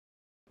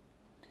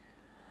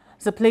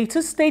The Plateau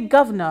State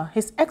Governor,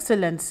 His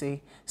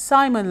Excellency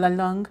Simon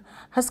Lalong,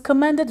 has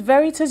commended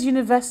Veritas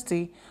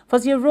University for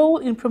their role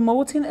in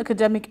promoting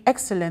academic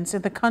excellence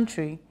in the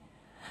country.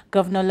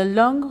 Governor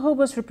Lalong, who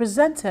was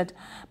represented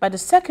by the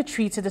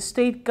Secretary to the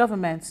State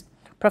Government,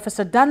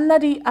 Professor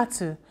Danladi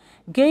Atu,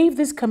 gave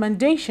this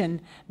commendation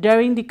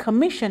during the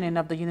commissioning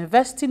of the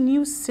University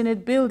new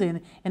Senate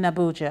building in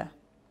Abuja.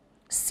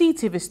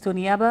 CTV's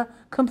Tony Abba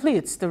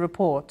completes the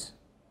report.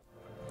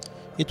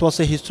 It was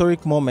a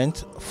historic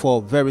moment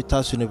for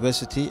Veritas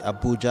University,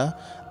 Abuja,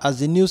 as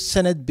the new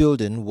Senate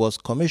building was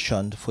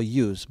commissioned for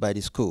use by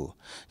the school.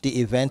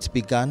 The event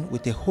began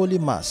with a holy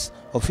mass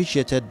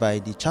officiated by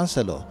the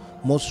Chancellor,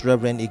 Most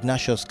Reverend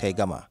Ignatius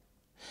Kaigama.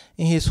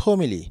 In his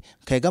homily,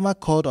 Kaigama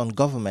called on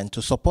government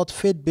to support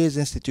faith-based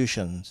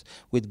institutions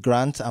with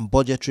grants and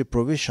budgetary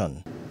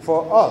provision.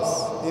 For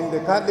us in the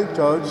Catholic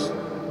Church,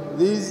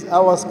 these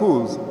our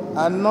schools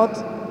are not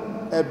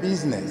a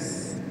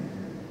business.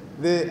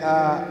 They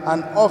are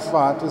an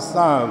offer to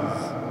serve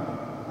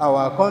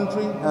our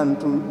country and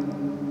to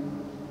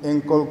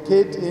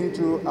inculcate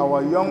into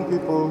our young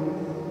people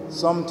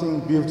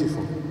something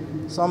beautiful,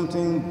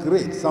 something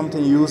great,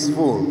 something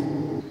useful.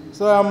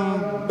 So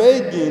I'm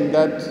begging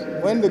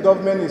that when the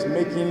government is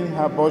making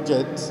her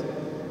budget,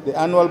 the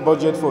annual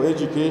budget for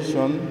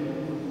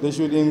education, they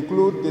should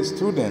include the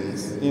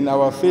students in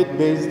our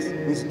faith-based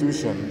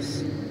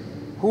institutions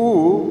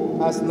who,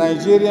 as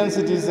Nigerian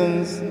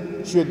citizens,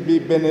 should be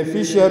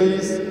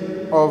beneficiaries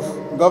of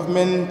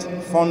government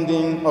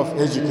funding of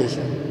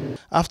education.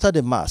 After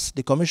the Mass,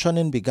 the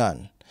commissioning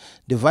began.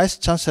 The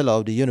Vice-Chancellor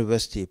of the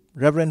University,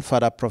 Reverend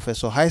Father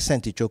Professor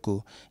Hyacinth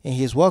Ichoku, in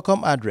his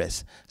welcome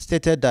address,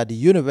 stated that the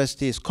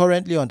university is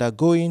currently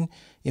undergoing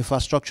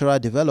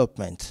infrastructural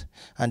development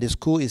and the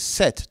school is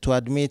set to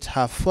admit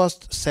her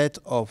first set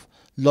of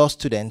law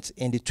students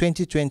in the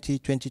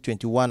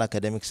 2020-2021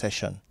 academic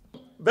session.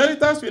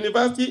 Veritas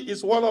University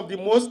is one of the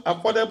most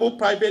affordable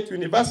private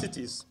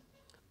universities,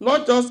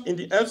 not just in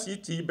the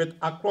FCT, but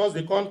across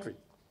the country.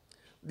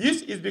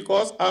 This is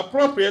because our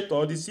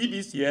proprietor, the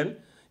CBCN,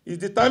 is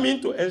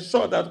determined to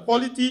ensure that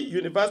quality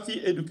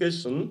university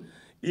education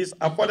is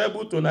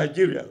affordable to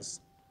Nigerians.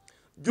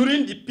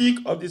 During the peak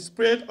of the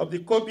spread of the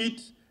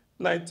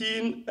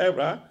COVID-19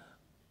 era,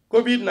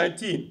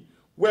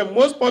 when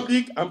most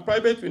public and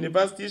private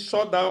universities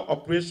shut down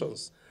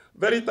operations,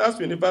 Veritas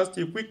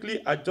University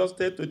quickly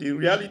adjusted to the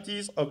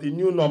realities of the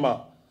new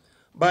normal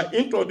by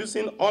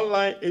introducing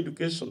online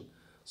education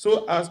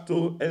so as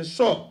to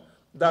ensure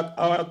that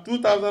our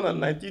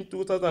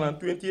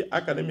 2019-2020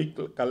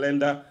 academic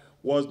calendar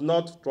was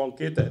not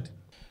truncated.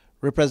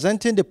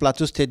 Representing the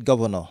Plateau State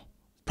Governor,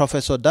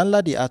 Professor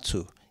Danladi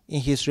Atu,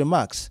 in his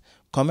remarks,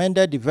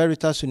 commended the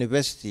Veritas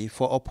University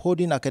for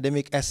upholding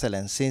academic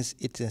excellence since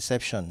its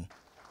inception.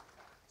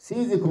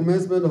 Since the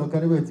commencement of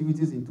academic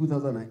activities in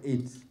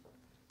 2008,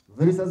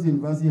 Veritas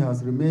University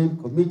has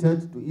remained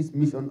committed to its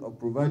mission of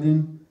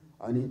providing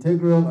an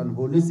integral and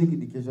holistic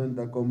education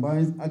that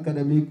combines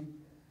academic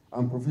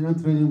and professional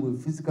training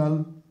with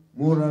physical,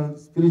 moral,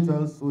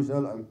 spiritual,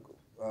 social, and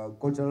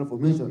cultural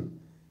formation,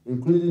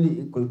 including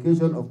the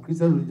inculcation of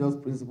Christian religious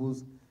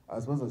principles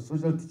as well as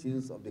social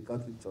teachings of the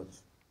Catholic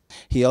Church.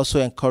 He also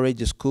encouraged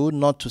the school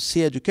not to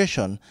see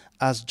education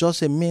as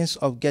just a means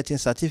of getting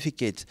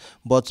certificates,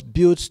 but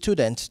build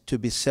students to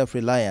be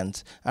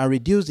self-reliant and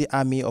reduce the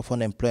army of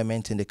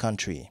unemployment in the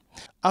country.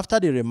 After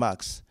the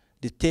remarks,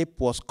 the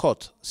tape was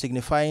cut,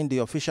 signifying the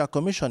official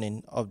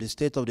commissioning of the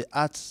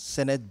state-of-the-art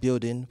Senate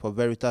building for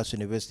Veritas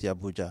University,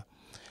 Abuja.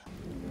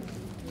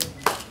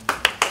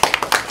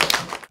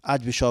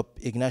 Archbishop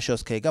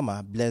Ignatius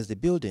Kaigama blessed the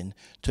building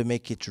to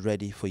make it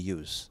ready for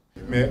use.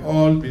 May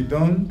all be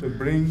done to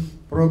bring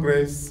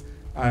progress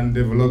and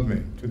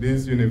development to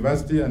this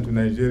university and to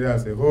Nigeria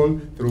as a whole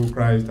through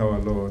Christ our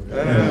Lord.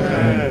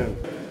 Amen.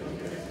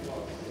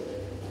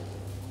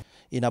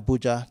 In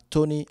Abuja,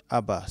 Tony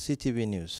Abba, CTV News.